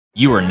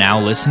You are now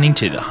listening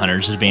to the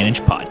Hunter's Advantage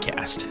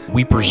podcast.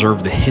 We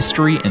preserve the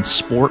history and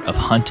sport of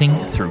hunting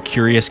through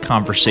curious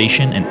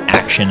conversation and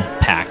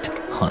action-packed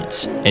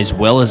hunts, as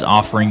well as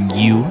offering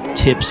you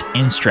tips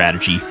and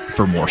strategy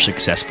for more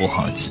successful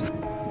hunts.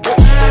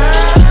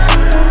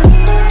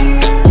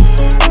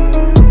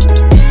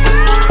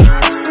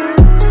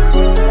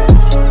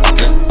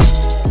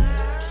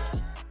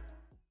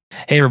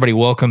 Hey everybody,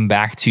 welcome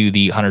back to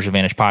the Hunter's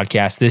Advantage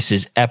podcast. This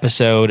is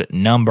episode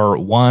number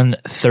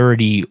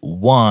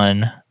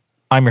 131.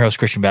 I'm your host,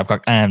 Christian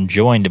Babcock. I am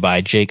joined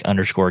by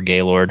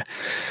Jake_Gaylord.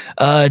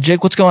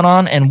 Jake, what's going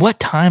on and what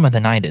time of the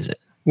night is it?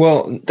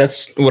 Well,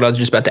 that's what I was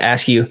just about to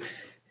ask you.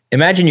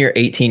 Imagine you're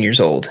 18 years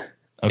old.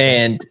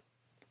 Okay. And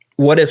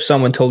what if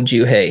someone told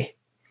you, hey,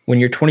 when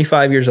you're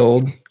 25 years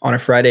old on a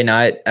Friday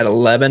night at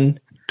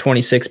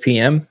 11:26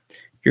 p.m.,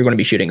 you're going to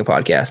be shooting a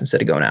podcast instead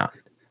of going out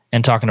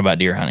and talking about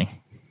deer hunting?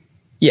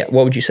 Yeah,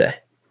 what would you say?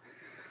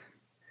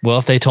 Well,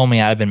 if they told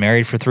me I'd been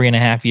married for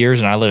 3.5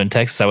 years and I live in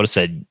Texas, I would have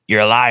said,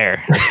 you're a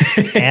liar.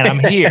 And I'm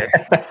here.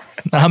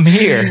 I'm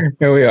here.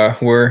 Here we are.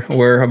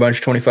 We're a bunch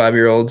of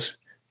 25-year-olds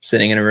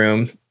sitting in a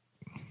room,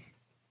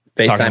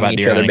 FaceTiming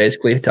each other,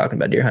 basically, talking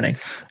about deer hunting.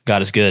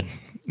 God is good.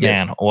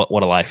 Man, yes.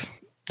 What a life.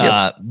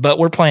 Yep. But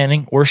we're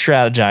planning. We're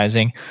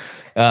strategizing.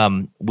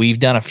 We've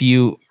done a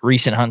few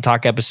recent Hunt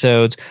Talk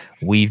episodes.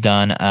 We've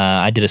done,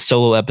 I did a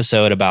solo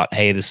episode about,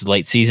 hey, this is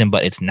late season,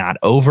 but it's not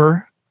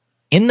over.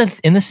 In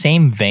the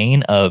same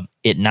vein of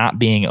it not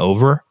being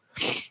over,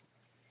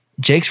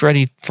 Jake's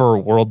ready for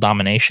world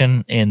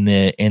domination in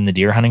the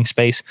deer hunting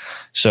space.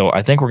 So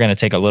I think we're going to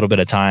take a little bit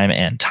of time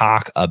and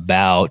talk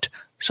about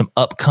some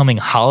upcoming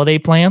holiday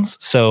plans.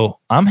 So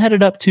I'm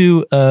headed up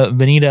to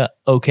Veneta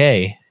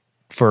OK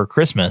for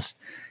Christmas,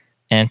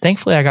 and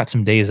thankfully I got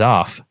some days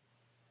off.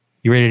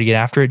 You ready to get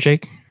after it,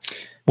 Jake?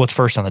 What's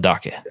first on the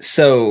docket?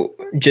 So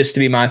just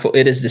to be mindful,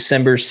 it is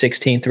December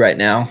 16th right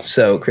now.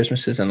 So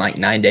Christmas is in like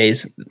 9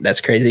 days.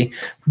 That's crazy.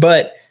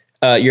 But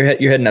you're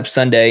heading up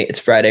Sunday. It's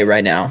Friday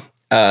right now.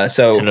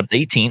 So heading up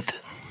the 18th.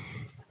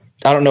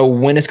 I don't know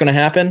when it's going to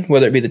happen,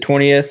 whether it be the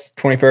 20th,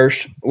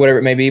 21st, whatever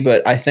it may be.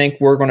 But I think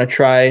we're going to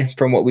try,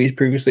 from what we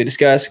previously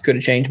discussed, could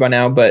have changed by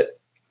now. But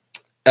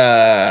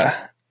we're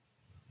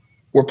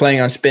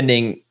planning on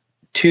spending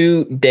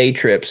 2 day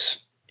trips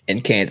in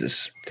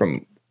Kansas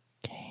from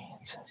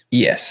Kansas.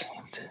 Yes.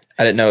 Kansas.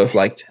 I didn't know if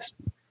like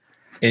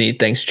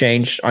anything's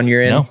changed on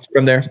your end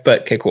from there,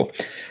 but okay, cool.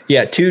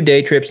 Yeah. 2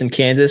 day trips in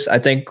Kansas. I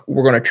think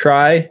we're going to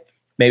try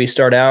maybe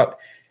start out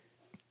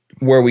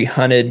where we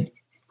hunted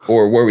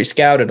or where we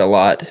scouted a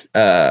lot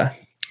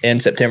in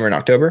September and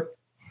October.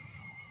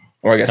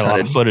 Or I guess got a lot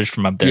of footage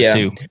from up there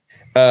too.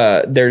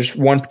 There's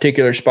one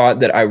particular spot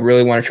that I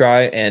really want to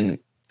try, and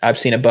I've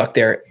seen a buck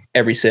there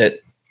every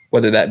sit,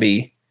 whether that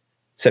be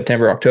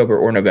September, October,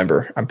 or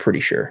November, I'm pretty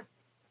sure.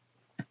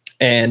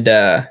 And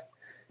get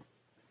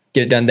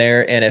it done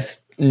there. And if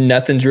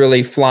nothing's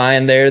really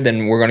flying there,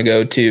 then we're going to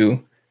go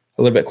to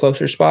a little bit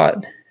closer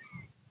spot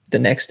the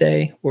next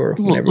day or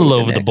whenever. A little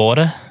over the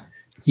border.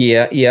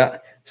 Yeah.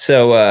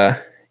 So,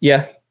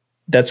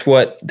 that's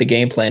what the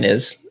game plan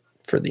is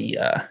for the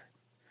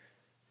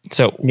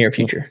near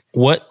future.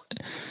 What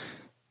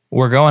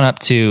we're going up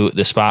to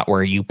the spot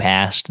where you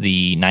passed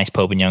the nice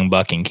Pope and Young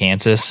buck in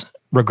Kansas.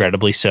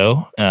 Regrettably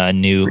so.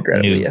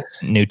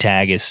 New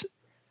tag is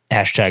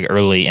hashtag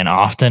early and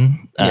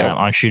often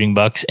on shooting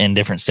bucks in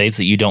different states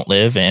that you don't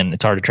live and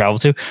it's hard to travel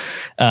to.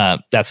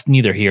 That's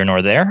neither here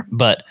nor there.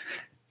 But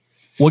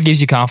what gives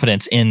you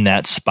confidence in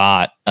that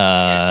spot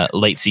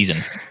late season?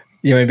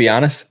 You want me to be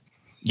honest?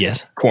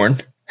 Yes.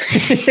 Corn.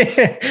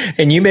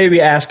 And you may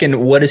be asking,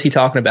 what is he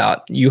talking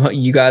about?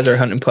 You guys are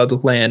hunting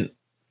public land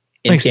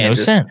in Makes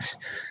Kansas. No sense.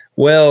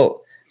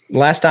 Well,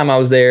 last time I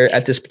was there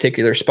at this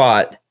particular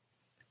spot,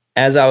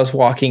 as I was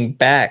walking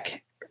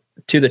back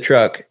to the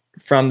truck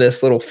from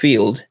this little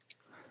field,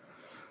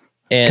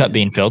 and cut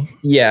bean field.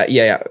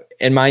 Yeah.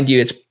 And mind you,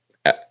 it's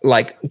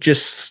like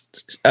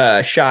just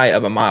shy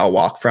of a mile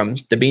walk from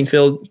the bean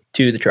field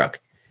to the truck.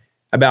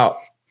 About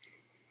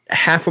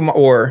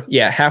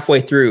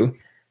halfway through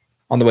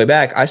on the way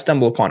back, I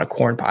stumbled upon a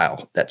corn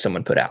pile that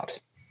someone put out.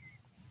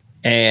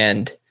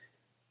 And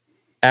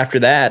after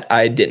that,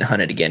 I didn't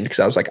hunt it again because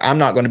I was like, I'm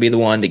not going to be the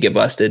one to get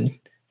busted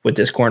with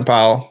this corn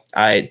pile.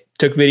 I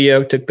took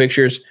video, took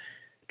pictures,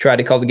 tried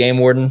to call the game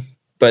warden,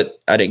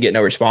 but I didn't get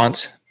no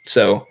response.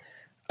 So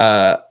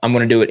I'm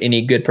going to do what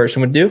any good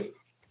person would do.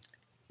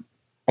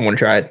 I'm going to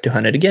try to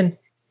hunt it again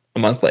a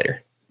month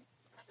later.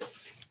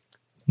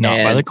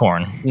 Not by the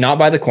corn. Not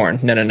by the corn.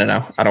 No.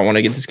 I don't want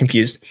to get this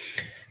confused.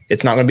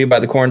 It's not going to be by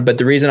the corn. But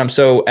the reason I'm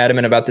so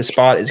adamant about this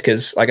spot is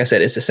because, like I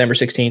said, it's December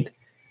 16th.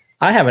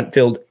 I haven't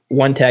filled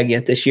one tag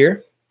yet this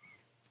year.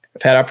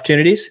 I've had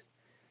opportunities.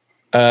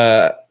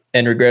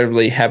 And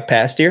regrettably have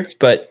passed here,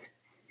 but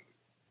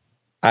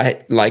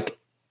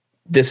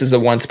this is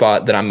the one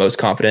spot that I'm most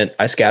confident.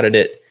 I scouted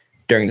it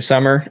during the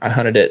summer. I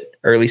hunted it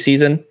early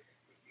season,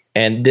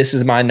 and this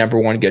is my number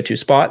one go-to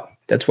spot.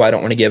 That's why I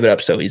don't want to give it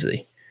up so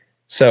easily.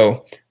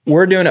 So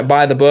we're doing it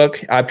by the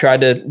book. I've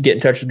tried to get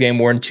in touch with game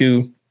warden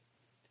to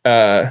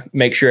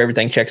make sure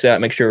everything checks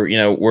out, make sure,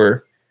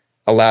 we're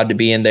allowed to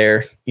be in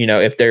there,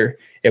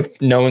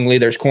 if knowingly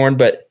there's corn,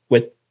 but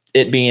with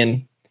it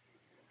being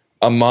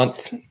a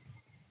month,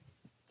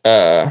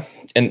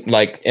 in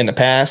the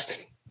past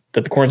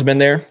that the corn's been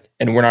there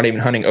and we're not even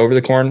hunting over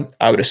the corn,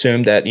 I would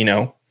assume that,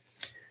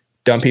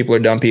 dumb people are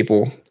dumb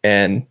people,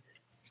 and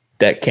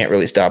that can't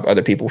really stop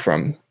other people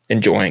from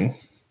enjoying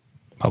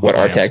what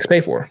our tags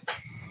pay for.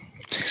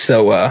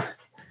 So,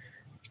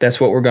 that's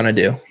what we're going to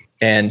do.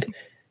 And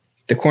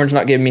the corn's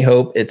not giving me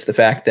hope. It's the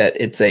fact that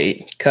it's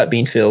a cut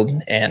bean field,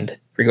 and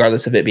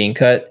regardless of it being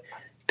cut,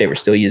 they were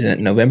still using it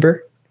in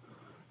November.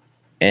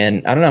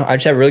 And I don't know. I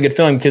just have a really good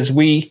feeling because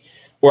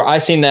I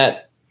seen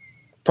that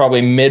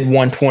probably mid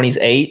 120s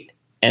 8,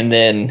 and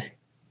then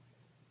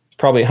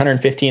probably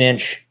 115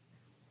 inch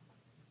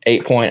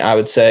 8-point, I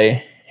would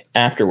say,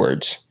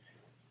 afterwards.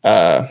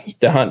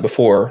 The hunt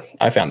before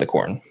I found the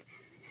corn.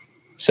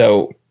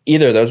 So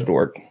either of those would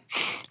work.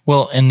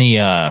 Well, in the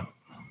I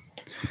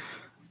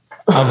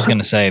was going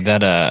to say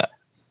that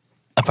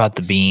about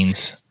the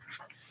beans.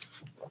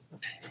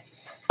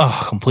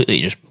 Oh,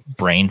 completely just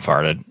brain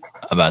farted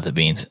about the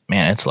beans.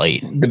 Man, it's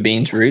late. The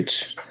beans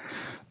roots.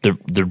 The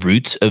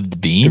roots of the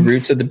beans. The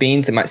roots of the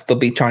beans. They might still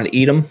be trying to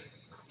eat them.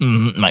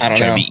 Might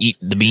try to eat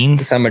the beans.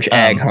 That's how much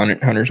ag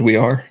hunters we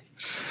are.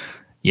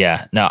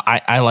 Yeah. No,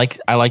 I like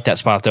that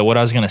spot though. What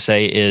I was going to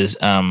say is,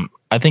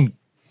 I think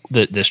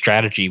the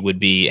strategy would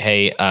be,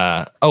 hey,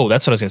 that's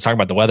what I was going to talk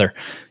about, the weather.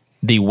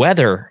 The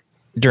weather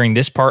during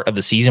this part of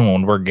the season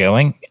when we're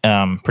going,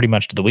 pretty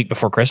much to the week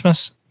before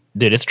Christmas,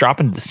 dude, it's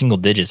dropping to the single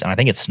digits, and I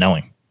think it's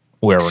snowing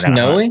where we're going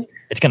to hunt.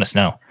 It's going to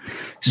snow.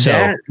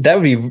 So that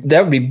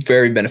would be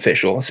very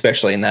beneficial,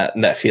 especially in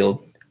that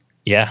field.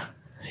 Yeah.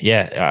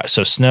 Yeah.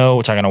 So snow,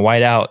 we're talking to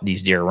white out,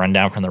 these deer run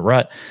down from the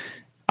rut.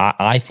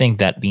 I think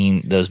that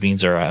those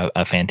beans are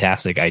a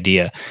fantastic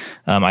idea.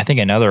 I think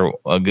another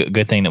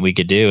good thing that we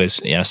could do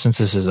is, since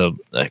this is a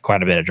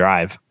quite a bit of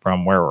drive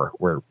from where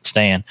we're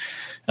staying,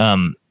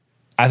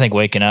 I think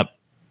waking up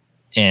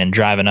and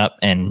driving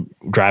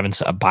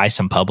by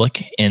some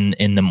public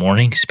in the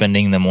morning,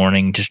 spending the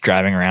morning just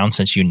driving around,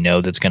 since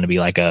that's going to be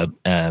like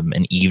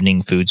an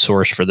evening food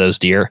source for those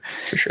deer,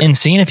 for sure. And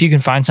seeing if you can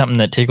find something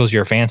that tickles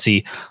your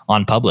fancy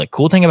on public.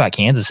 Cool thing about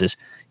Kansas is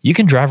you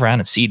can drive around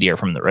and see deer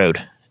from the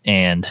road.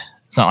 And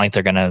it's not like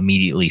they're going to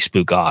immediately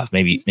spook off.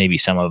 Maybe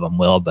some of them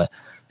will, but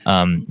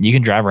you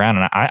can drive around.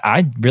 And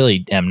I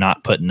really am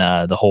not putting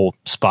the whole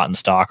spot and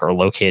stock or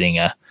locating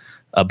a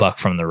buck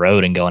from the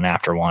road and going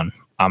after one.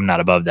 I'm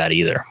not above that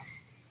either.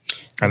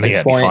 I think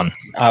that'd be fun.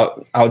 I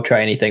would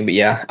try anything, but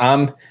yeah,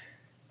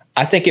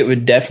 I think it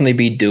would definitely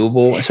be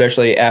doable,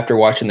 especially after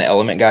watching the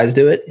Element guys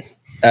do it.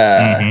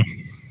 I'm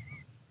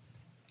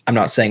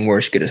not saying we're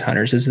as good as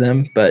hunters as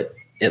them, but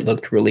it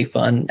looked really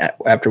fun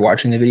after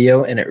watching the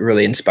video, and it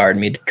really inspired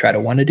me to try to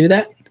want to do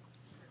that.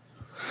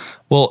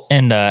 Well,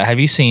 and have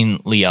you seen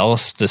Lee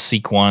Ellis, the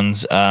Seek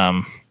Ones?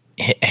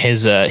 He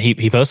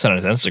posted on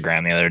his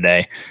Instagram the other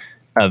day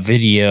a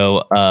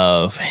video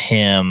of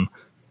him.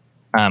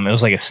 It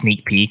was like a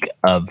sneak peek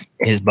of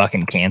his buck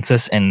in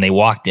Kansas, and they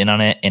walked in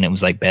on it, and it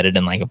was like bedded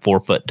in like a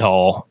 4-foot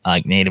tall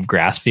native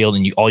grass field,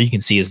 and all you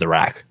can see is the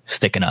rack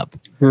sticking up.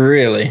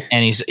 Really?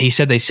 And he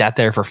said they sat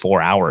there for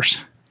 4 hours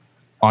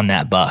on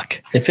that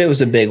buck. If it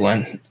was a big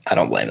one, I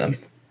don't blame them.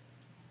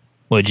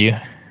 Would you?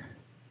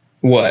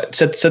 What?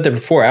 Sit there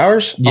for 4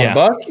 hours on a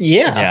buck?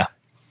 Yeah.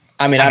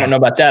 I mean, I don't know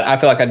about that. I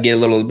feel like I'd get a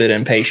little bit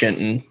impatient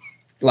and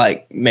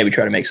maybe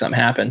try to make something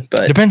happen.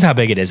 But depends how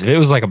big it is. If it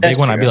was like a big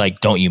one, I'd be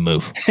like, don't you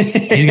move.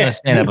 He's going to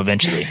stand up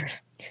eventually.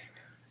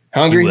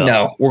 Hungry?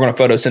 No. We're going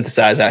to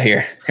photosynthesize out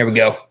here. Here we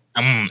go.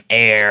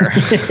 Air.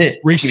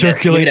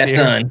 Recirculate that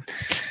sun.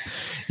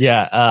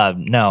 Yeah.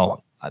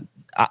 No.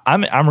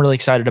 I'm really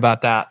excited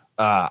about that.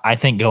 I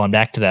think going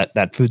back to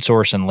that food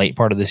source in the late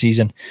part of the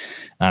season,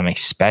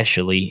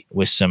 especially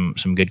with some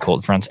good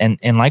cold fronts,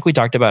 and like we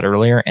talked about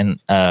earlier in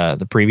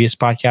the previous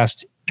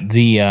podcast,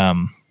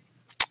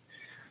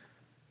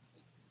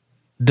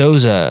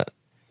 there's not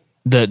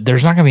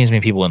going to be as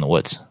many people in the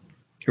woods,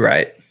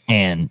 right?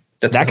 And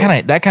that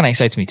kind of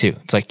excites me too.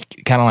 It's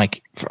kind of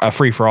like a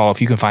free for all.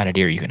 If you can find a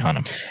deer, you can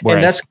hunt them.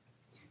 Whereas,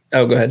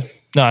 go ahead.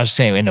 No, I was just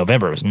saying in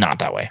November it was not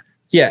that way.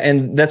 Yeah,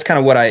 and that's kind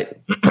of what I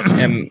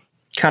am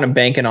kind of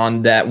banking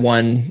on, that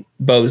one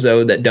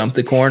bozo that dumped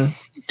the corn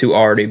to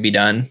already be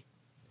done.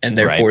 And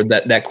therefore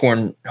that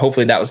corn,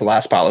 hopefully that was the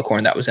last pile of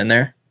corn that was in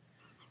there.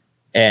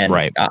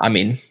 And I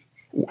mean,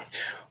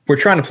 we're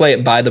trying to play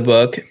it by the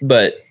book,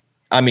 but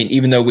I mean,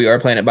 even though we are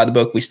playing it by the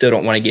book, we still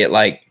don't want to get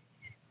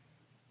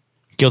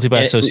guilty by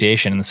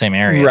association in the same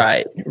area.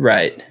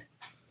 Right.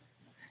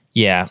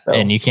 Yeah. So.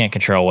 And you can't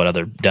control what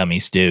other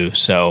dummies do.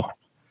 So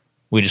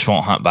we just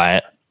won't hunt by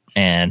it.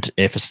 And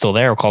if it's still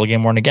there, we'll call the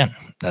game warden again.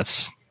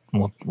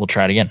 We'll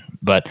try it again.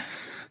 But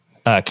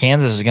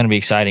Kansas is going to be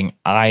exciting.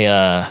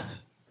 I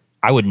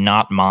would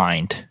not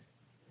mind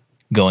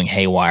going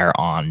haywire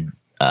on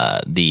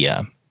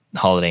the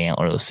holiday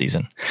antler this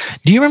season.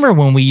 Do you remember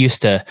when we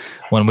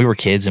were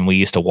kids and we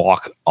used to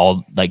walk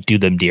do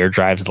them deer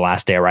drives the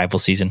last day of rifle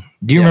season?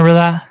 Do you remember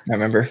that? I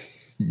remember.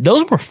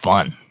 Those were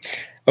fun.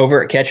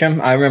 Over at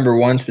Ketchum, I remember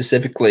one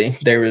specifically.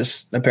 There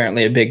was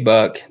apparently a big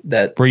buck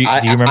that Do you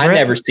remember I it?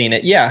 never seen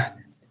it. Yeah.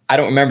 I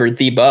don't remember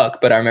the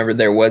buck, but I remember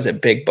there was a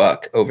big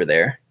buck over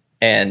there.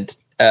 And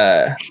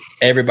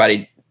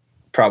everybody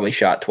probably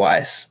shot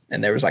twice.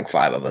 And there was like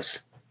 5 of us.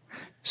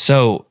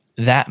 So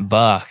that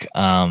buck,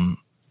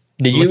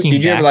 did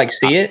you ever like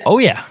see it? Oh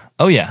yeah.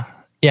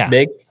 Yeah.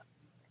 Big?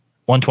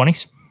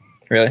 120s?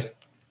 Really?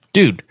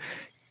 Dude,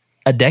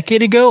 a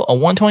decade ago, a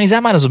 120s,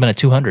 that might as well have been a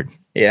 200.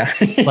 Yeah.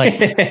 Like,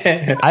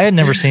 I had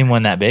never seen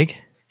one that big.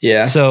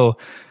 Yeah. So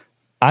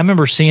I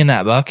remember seeing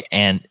that buck,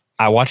 and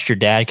I watched your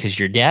dad, because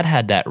your dad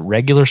had that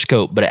regular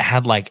scope, but it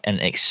had like an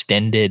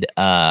extended,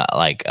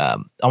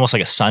 almost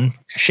like a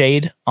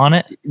sunshade on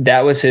it.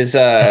 That was his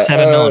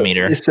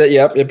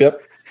 7mm.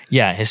 Yep.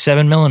 Yeah, his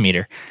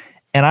 7mm.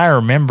 And I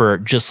remember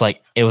just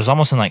like, it was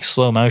almost in like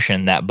slow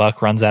motion. That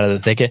buck runs out of the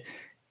thicket,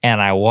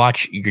 and I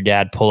watch your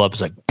dad pull up.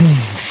 It's like,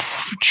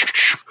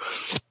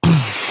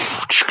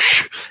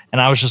 and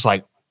I was just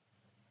like,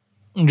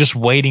 just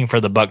waiting for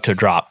the buck to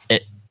drop.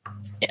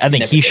 I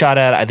think he shot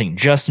at it. I think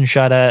Justin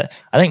shot at it.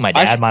 I think my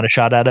dad might have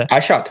shot at it. I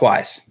shot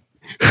twice.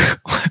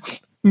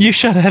 You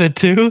shot at it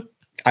too?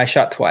 I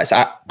shot twice.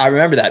 I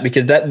remember that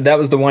because that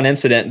was the one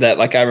incident that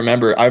like I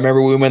remember. I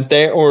remember we went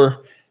there,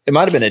 or it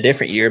might have been a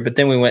different year, but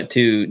then we went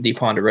to the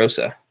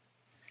Ponderosa.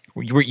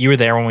 You were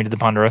there when we did the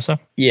Ponderosa?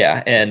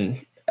 Yeah,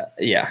 and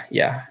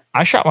yeah.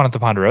 I shot one at the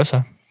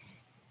Ponderosa.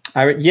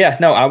 I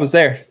was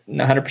there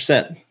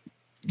 100%.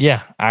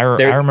 Yeah, I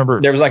remember.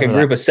 There was like a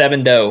group of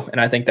 7 doe,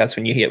 and I think that's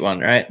when you hit one,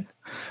 right?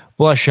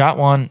 Well, I shot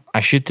one.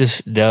 I shoot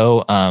this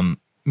doe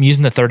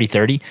using the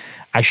 30-30.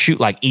 I shoot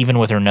like even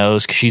with her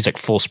nose because she's like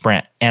full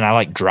sprint, and I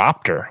like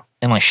dropped her,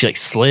 and like she like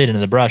slid into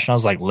the brush, and I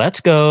was like,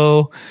 "Let's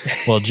go."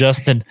 Well,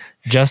 Justin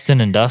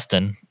and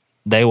Dustin,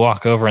 they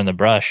walk over in the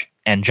brush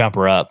and jump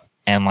her up,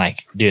 and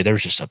like, dude, there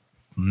was just a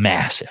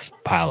massive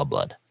pile of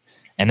blood,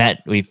 and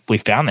that we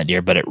found that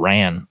deer, but it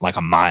ran like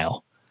a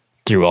mile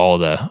through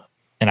all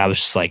and I was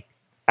just like,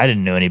 I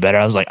didn't know any better.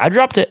 I was like, I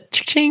dropped it,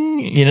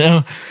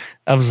 ching,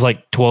 I was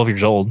like 12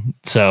 years old,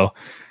 so.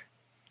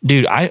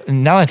 Dude,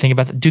 now that I think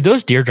about that, dude,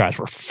 those deer drives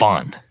were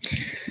fun.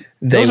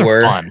 They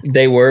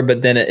were,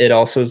 but then it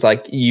also is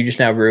like you just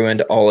now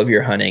ruined all of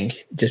your hunting.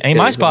 Just ain't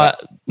my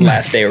spot.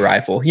 Last day of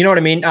rifle. You know what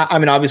I mean? I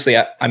mean, obviously,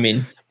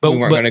 we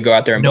weren't going to go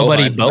out there and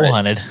nobody bow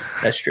hunted.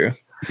 That's true.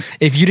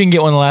 If you didn't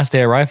get one the last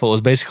day of rifle, it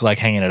was basically like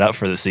hanging it up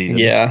for the season.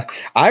 Yeah,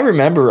 I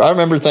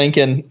remember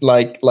thinking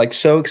like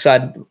so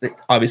excited.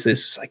 Obviously,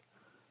 this is like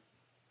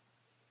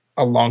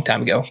a long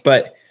time ago,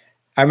 but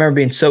I remember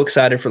being so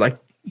excited for like.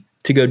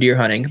 To go deer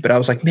hunting, but I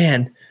was like,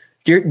 man,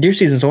 deer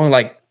season's only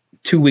like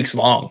 2 weeks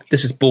long.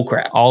 This is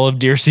bullcrap. All of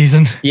deer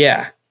season?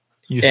 Yeah.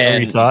 You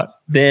thought?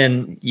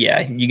 Then,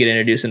 yeah, you get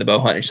introduced into bow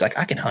hunting. It's like,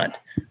 I can hunt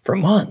for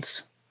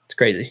months. It's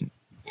crazy.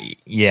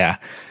 Yeah.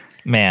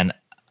 Man,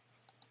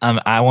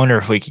 I wonder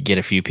if we could get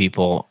a few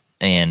people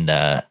and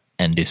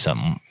do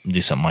something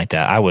like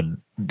that.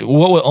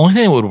 Only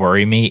thing that would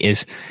worry me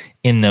is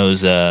in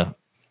those,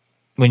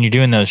 when you're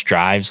doing those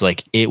drives,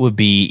 like it would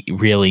be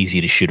real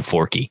easy to shoot a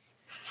forky.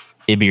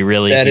 It'd be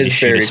really easy to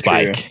shoot a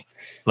spike. True.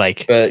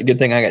 Like, but good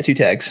thing I got 2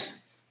 tags.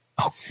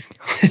 Oh,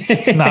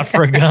 not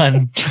for a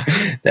gun.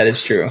 That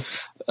is true.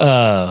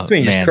 I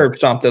mean, you just curb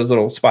stomp those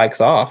little spikes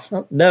off.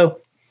 Oh, no,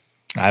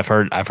 I've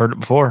heard it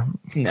before.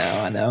 No,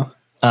 I know.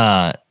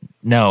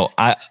 No,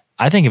 I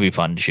think it'd be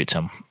fun to shoot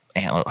some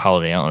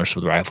holiday antlers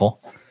with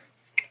rifle.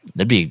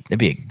 That'd be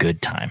a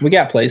good time. We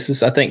got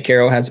places. I think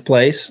Carol has a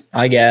place.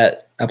 I got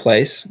a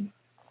place.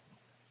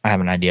 I have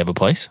an idea of a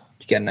place.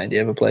 You got an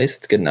idea of a place?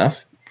 It's good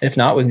enough. If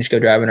not, we can just go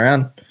driving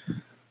around.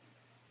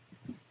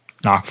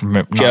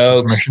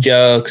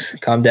 Jokes.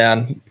 Calm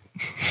down.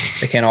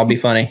 They can't all be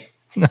funny.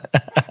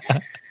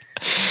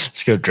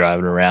 Let's go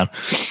driving around.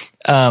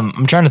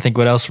 I'm trying to think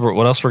what else we're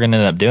going to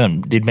end up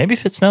doing. Dude, maybe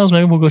if it snows,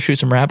 maybe we'll go shoot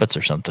some rabbits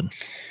or something.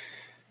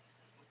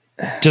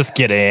 Just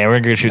kidding.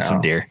 We're going to shoot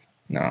some deer.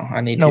 No,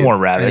 I need more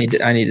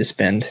rabbits. I need to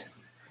spend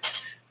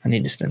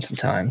some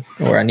time,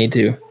 or I need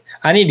to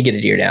get a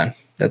deer down.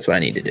 That's what I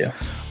need to do.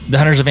 The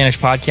Hunter's Advantage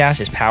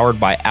podcast is powered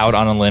by Out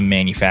on a Limb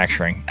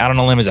Manufacturing. Out on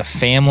a Limb is a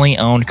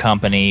family-owned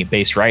company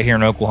based right here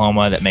in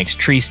Oklahoma that makes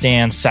tree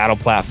stands, saddle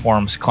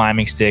platforms,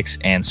 climbing sticks,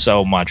 and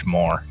so much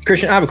more.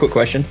 Christian, I have a quick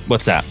question.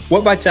 What's that?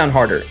 What bites down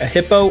harder, a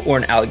hippo or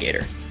an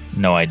alligator?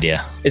 No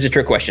idea. It's a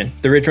trick question.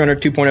 The Ridge Runner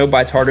 2.0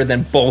 bites harder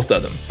than both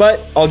of them.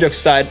 But all jokes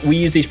aside, we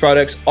use these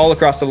products all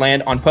across the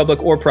land on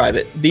public or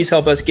private. These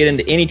help us get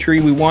into any tree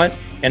we want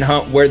and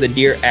hunt where the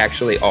deer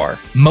actually are.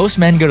 Most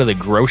men go to the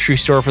grocery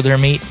store for their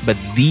meat, but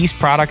these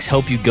products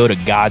help you go to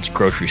God's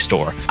grocery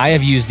store. I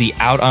have used the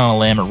Out on a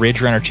Limb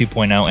Ridge Runner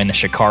 2.0 and the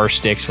Shakar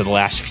sticks for the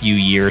last few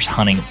years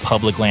hunting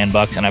public land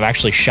bucks, and I've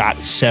actually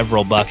shot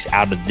several bucks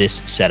out of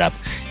this setup.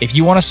 If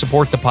you want to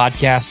support the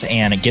podcast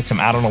and get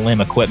some Out on a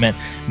Limb equipment,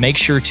 make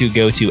sure to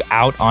go to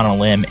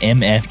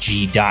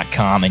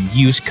outonalimbmfg.com and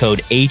use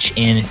code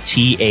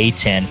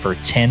HNTA10 for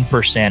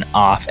 10%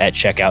 off at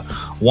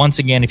checkout. Once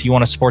again, if you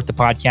want to support the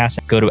podcast,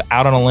 Go to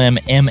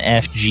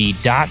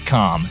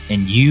outonalimbmfg.com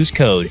and use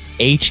code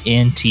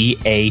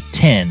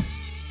HNTA10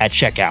 at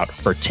checkout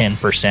for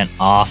 10%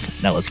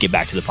 off. Now let's get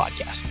back to the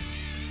podcast.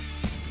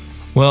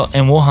 Well,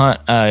 and we'll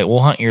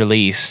hunt your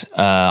lease.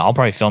 I'll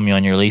probably film you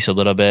on your lease a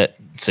little bit.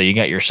 So you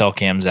got your cell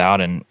cams out,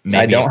 and maybe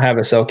I don't have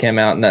a cell cam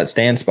out in that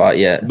stand spot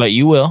yet. But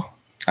you will.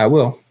 I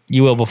will.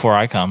 You will before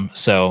I come.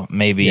 So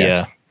maybe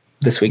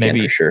this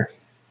weekend for sure.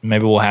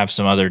 Maybe we'll have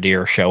some other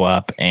deer show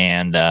up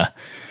and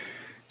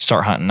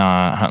start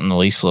hunting the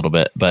lease a little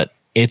bit. But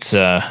it's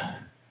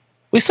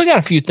we still got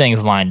a few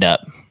things lined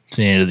up to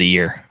the end of the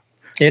year.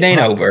 It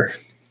ain't over.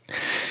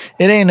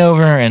 It ain't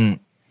over, and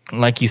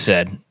like you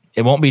said,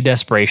 it won't be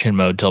desperation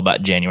mode till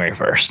about January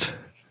 1st.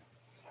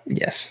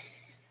 Yes.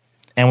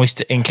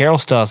 And and Carroll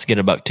still has to get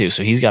a buck too,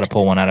 so he's got to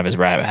pull one out of his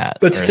rabbit hat.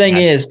 But the thing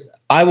is,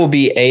 I will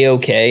be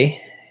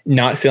A-okay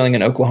not filling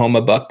an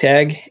Oklahoma buck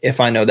tag if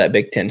I know that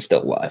Big Ten's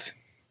still alive.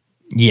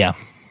 Yeah.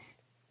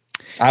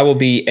 I will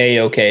be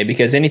A-okay,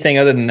 because anything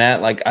other than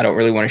that, like, I don't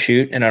really want to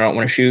shoot, and I don't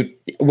want to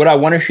shoot. Would I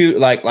want to shoot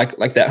like that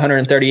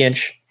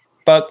 130-inch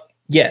buck?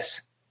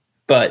 Yes.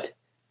 But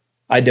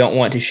I don't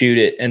want to shoot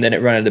it and then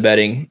it run into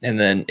bedding and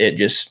then it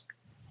just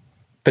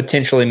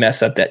potentially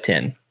mess up that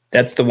 10.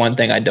 That's the one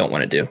thing I don't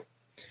want to do.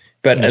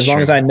 But as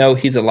long as I know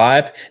he's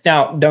alive.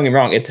 Now, don't get me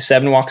wrong. If the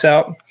 7 walks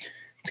out,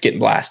 it's getting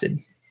blasted.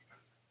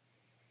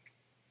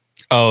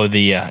 Oh,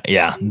 the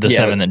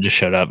 7 that just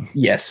showed up.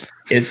 Yes,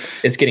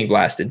 it's getting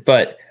blasted.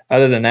 But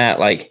other than that,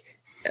 like,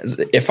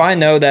 if I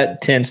know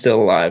that 10's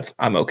still alive,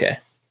 I'm okay.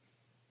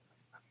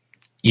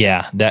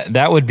 Yeah,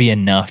 that would be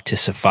enough to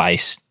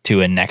suffice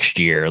to a next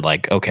year.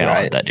 Like, okay, I'll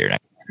hunt that deer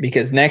next.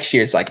 Because next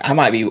year it's like I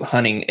might be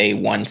hunting a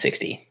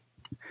 160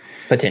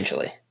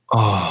 potentially.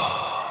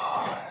 Oh.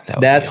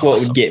 That's what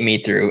would get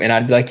me through. And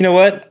I'd be like, you know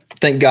what?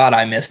 Thank God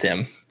I missed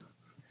him.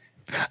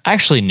 I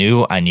actually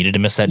knew I needed to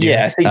miss that deer.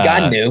 Yeah, see,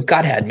 God knew.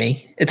 God had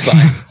me. It's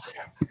fine.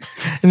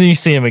 And then you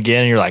see him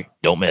again and you're like,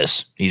 don't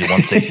miss. He's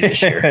 160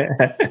 this year.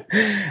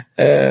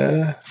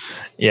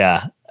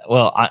 Yeah.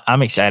 Well,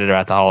 I'm excited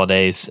about the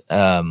holidays.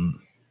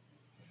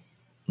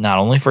 Not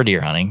only for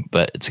deer hunting,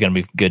 but it's going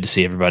to be good to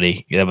see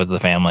everybody get up with the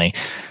family.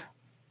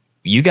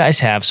 You guys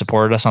have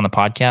supported us on the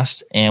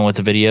podcast and with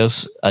the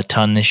videos a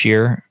ton this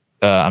year.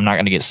 I'm not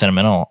going to get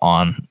sentimental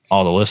on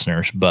all the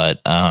listeners, but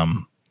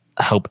I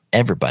hope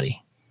everybody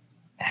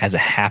has a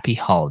happy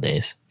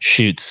holidays.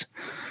 Shoots,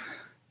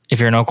 if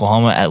you're in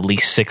Oklahoma, at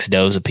least 6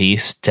 does a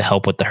piece to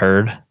help with the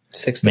herd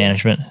 6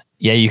 management.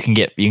 Yeah, you can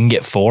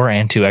get 4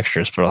 and 2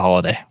 extras for the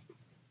holiday.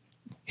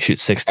 You shoot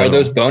 6 total. Are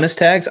those bonus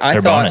tags?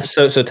 They're thought bonus.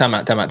 So. Time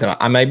out.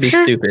 I might be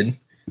stupid.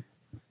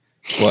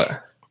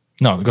 What?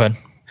 No, go ahead.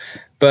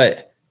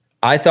 But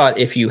I thought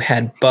if you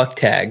had buck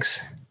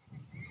tags,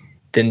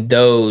 then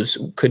those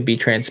could be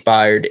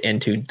transpired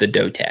into the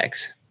doe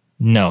tags.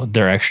 No,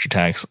 they're extra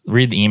tags.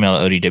 Read the email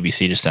that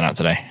ODWC just sent out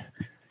today.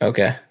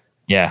 Okay.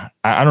 Yeah.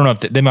 I don't know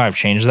if they might have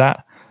changed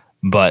that,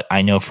 but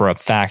I know for a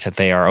fact that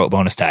they are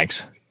bonus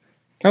tags.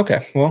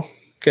 Okay. Well,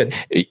 good.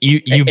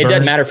 It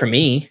doesn't matter for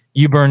me.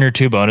 You burn your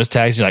 2 bonus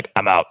tags. You're like,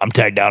 I'm out. I'm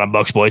tagged out on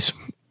bucks, boys.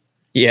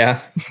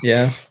 Yeah.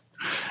 Yeah.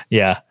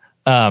 Yeah.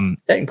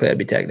 Technically, I'd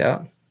be tagged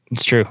out.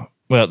 It's true.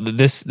 Well,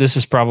 this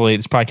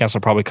podcast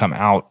will probably come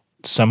out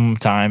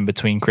sometime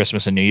between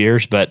Christmas and New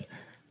Year's, but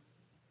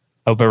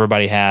I hope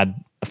everybody had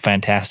a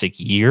fantastic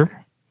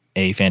year,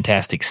 a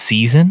fantastic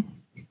season.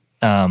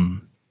 We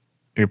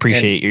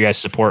appreciate your guys'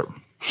 support.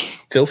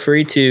 Feel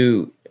free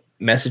to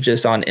message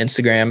us on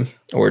Instagram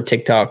or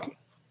TikTok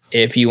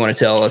if you want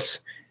to tell us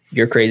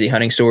your crazy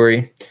hunting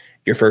story,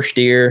 your first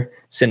deer.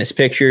 Send us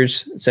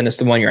pictures. Send us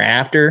the one you're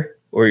after,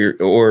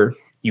 or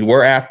you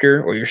were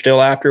after, or you're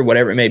still after,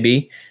 whatever it may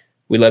be.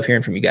 We love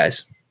hearing from you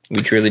guys.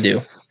 We truly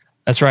do.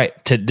 That's right.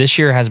 This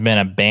year has been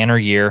a banner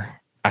year.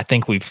 I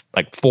think we've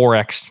like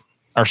 4x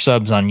our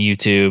subs on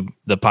YouTube.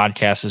 The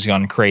podcast has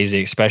gone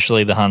crazy,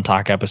 especially the Hunt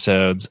Talk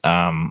episodes.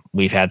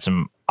 We've had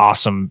some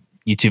awesome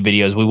YouTube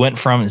videos. We went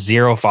from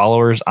 0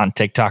 followers on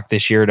TikTok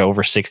this year to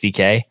over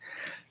 60K.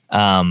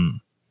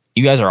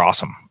 You guys are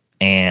awesome.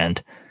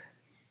 And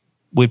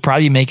we'd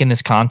probably be making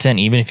this content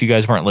even if you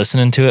guys weren't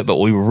listening to it, but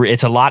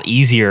it's a lot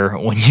easier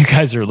when you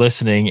guys are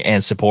listening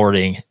and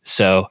supporting.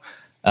 So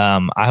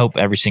I hope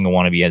every single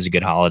one of you has a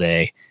good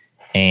holiday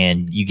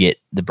and you get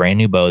the brand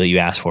new bow that you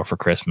asked for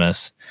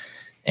Christmas.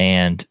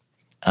 And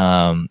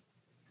I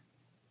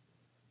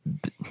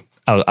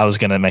was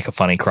going to make a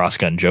funny cross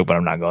gun joke, but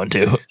I'm not going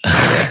to.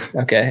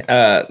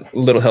 Okay.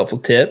 Little helpful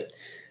tip.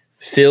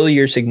 Fill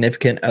your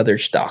significant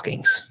other's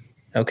stockings.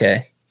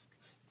 Okay.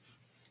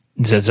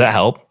 Does that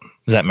help?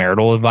 Is that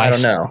marital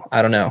advice?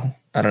 I don't know.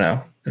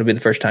 It'll be the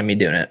first time you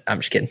doing it. I'm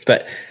just kidding.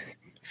 But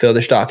fill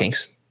their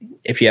stockings.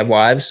 If you have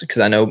wives, because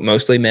I know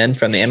mostly men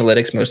from the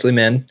analytics, mostly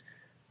men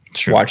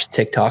watch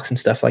TikToks and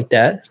stuff like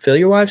that. Fill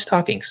your wife's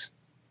stockings.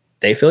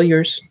 They fill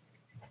yours.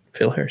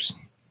 Fill hers.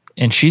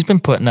 And she's been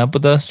putting up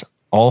with us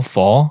all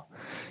fall.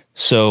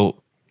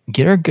 So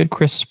get her a good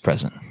Christmas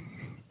present.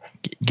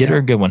 Get her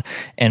a good one.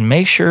 And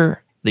make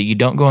sure that you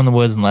don't go in the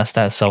woods unless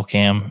that cell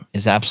cam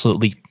is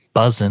absolutely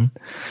buzzing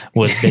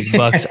with big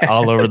bucks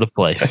all over the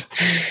place.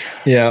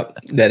 Yeah,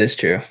 that is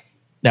true.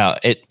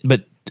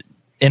 But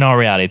in all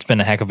reality, it's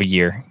been a heck of a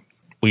year.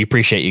 We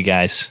appreciate you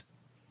guys.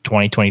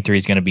 2023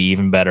 is going to be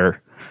even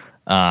better.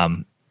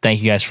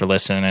 Thank you guys for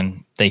listening,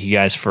 and thank you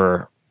guys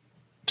for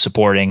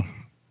supporting.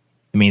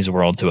 It means the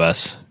world to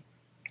us.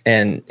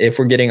 And if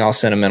we're getting all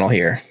sentimental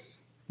here,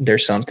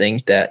 there's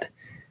something that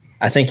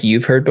I think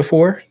you've heard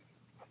before,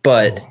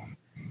 but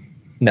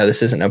no,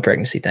 this isn't no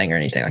pregnancy thing or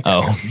anything like that.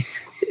 Oh,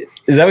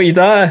 is that what you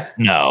thought?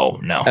 No.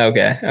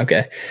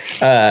 Okay.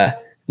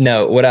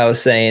 No, what I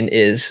was saying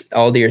is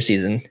all deer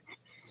season,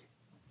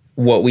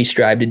 what we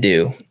strive to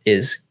do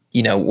is,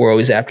 we're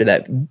always after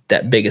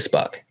that biggest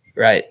buck,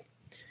 right?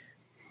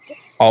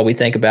 All we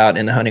think about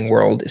in the hunting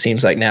world, it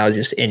seems like now, is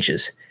just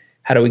inches.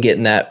 How do we get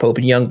in that Pope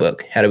and Young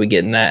book? How do we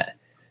get in that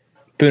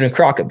Boone and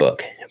Crockett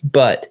book?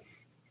 But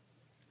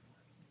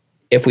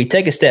if we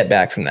take a step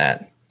back from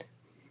that,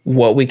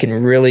 what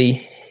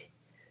really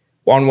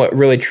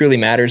truly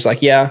matters,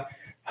 like, yeah,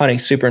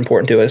 hunting's super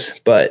important to us,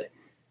 but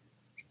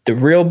the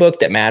real book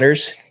that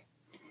matters,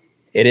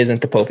 it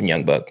isn't the Pope and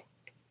Young book.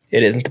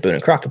 It isn't the Boone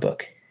and Crockett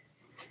book.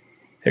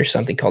 There's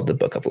something called the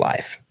Book of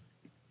Life.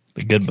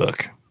 The good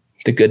book.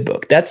 The good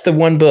book. That's the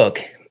one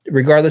book,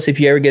 regardless if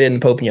you ever get in the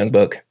Pope and Young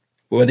book,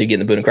 whether you get in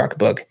the Boone and Crockett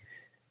book,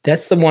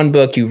 that's the one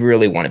book you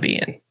really want to be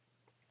in.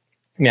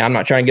 Now, I'm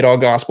not trying to get all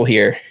gospel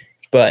here,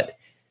 but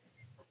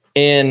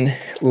in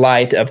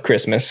light of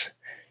Christmas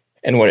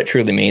and what it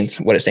truly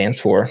means, what it stands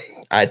for,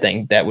 I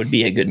think that would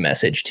be a good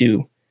message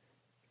to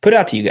put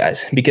out to you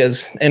guys,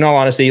 because in all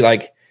honesty,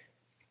 like,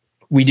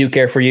 we do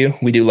care for you.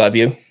 We do love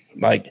you.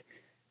 Like,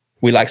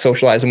 we like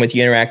socializing with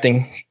you,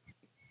 interacting.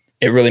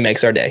 It really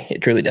makes our day.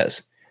 It truly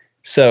does.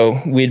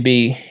 So we'd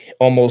be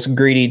almost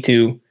greedy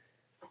to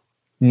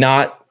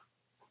not,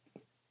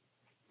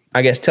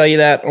 I guess, tell you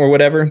that or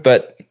whatever,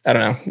 but I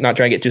don't know, not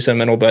trying to get too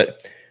sentimental,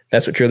 but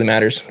that's what truly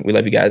matters. We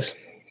love you guys.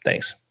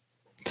 Thanks.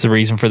 It's the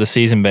reason for the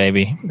season,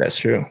 baby. That's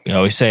true. You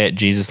always say it.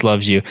 Jesus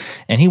loves you,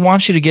 and he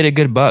wants you to get a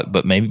good buck,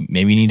 but maybe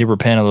you need to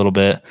repent a little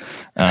bit.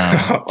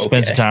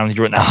 Spend some time with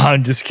your. No,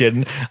 I'm just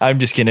kidding.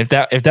 If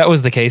that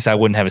was the case, I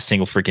wouldn't have a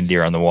single freaking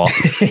deer on the wall.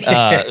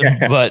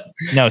 But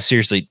no,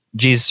 seriously,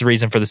 Jesus is the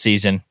reason for the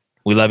season.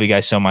 We love you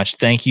guys so much.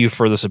 Thank you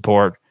for the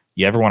support.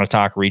 You ever want to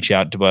talk, reach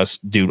out to us,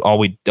 dude. All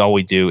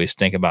we do is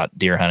think about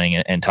deer hunting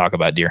and talk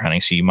about deer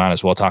hunting. So you might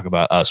as well talk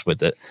about us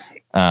with it.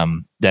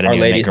 That our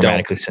ladies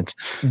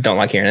don't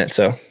like hearing it,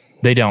 so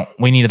they don't.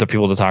 We need other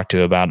people to talk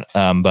to about.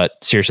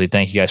 But seriously,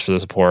 thank you guys for the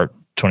support.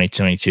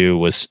 2022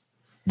 was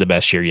the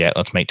best year yet.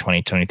 Let's make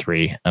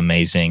 2023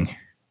 amazing.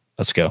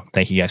 Let's go.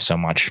 Thank you guys so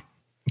much.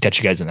 Catch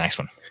you guys in the next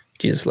one.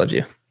 Jesus loves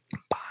you.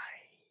 Bye.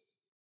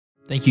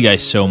 Thank you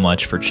guys so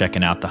much for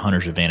checking out the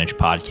Hunter's Advantage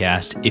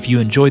podcast. If you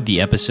enjoyed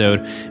the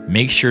episode,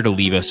 make sure to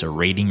leave us a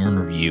rating and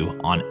review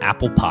on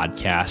Apple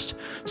Podcast,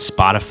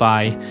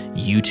 Spotify,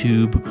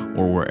 YouTube,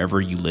 or wherever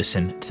you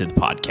listen to the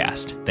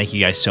podcast. Thank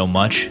you guys so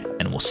much,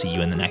 and we'll see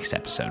you in the next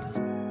episode.